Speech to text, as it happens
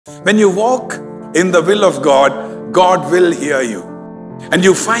When you walk in the will of God, God will hear you. And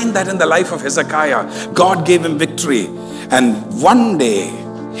you find that in the life of Hezekiah, God gave him victory. And one day,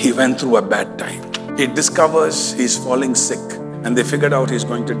 he went through a bad time. He discovers he's falling sick, and they figured out he's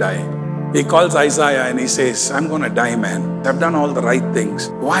going to die. He calls Isaiah and he says, I'm going to die, man. I've done all the right things.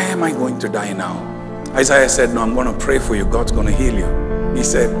 Why am I going to die now? Isaiah said, no, I'm going to pray for you. God's going to heal you. He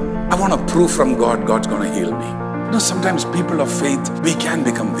said, I want to prove from God, God's going to heal me. You know, sometimes people of faith, we can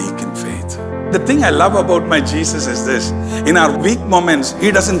become weak in faith. The thing I love about my Jesus is this. In our weak moments,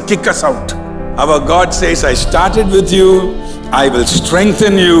 he doesn't kick us out. Our God says, I started with you. I will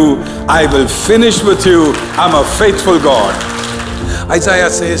strengthen you. I will finish with you. I'm a faithful God. Isaiah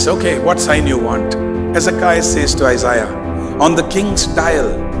says, okay, what sign you want? Hezekiah says to Isaiah, on the king's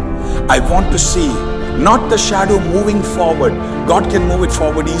dial, I want to see not the shadow moving forward. God can move it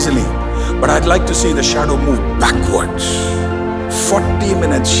forward easily. But I'd like to see the shadow move backwards. 40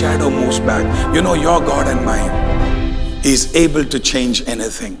 minutes shadow moves back. You know, your God and mine is able to change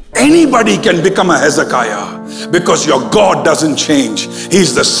anything. Anybody can become a Hezekiah because your God doesn't change.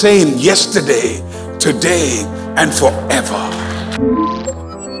 He's the same yesterday, today, and forever.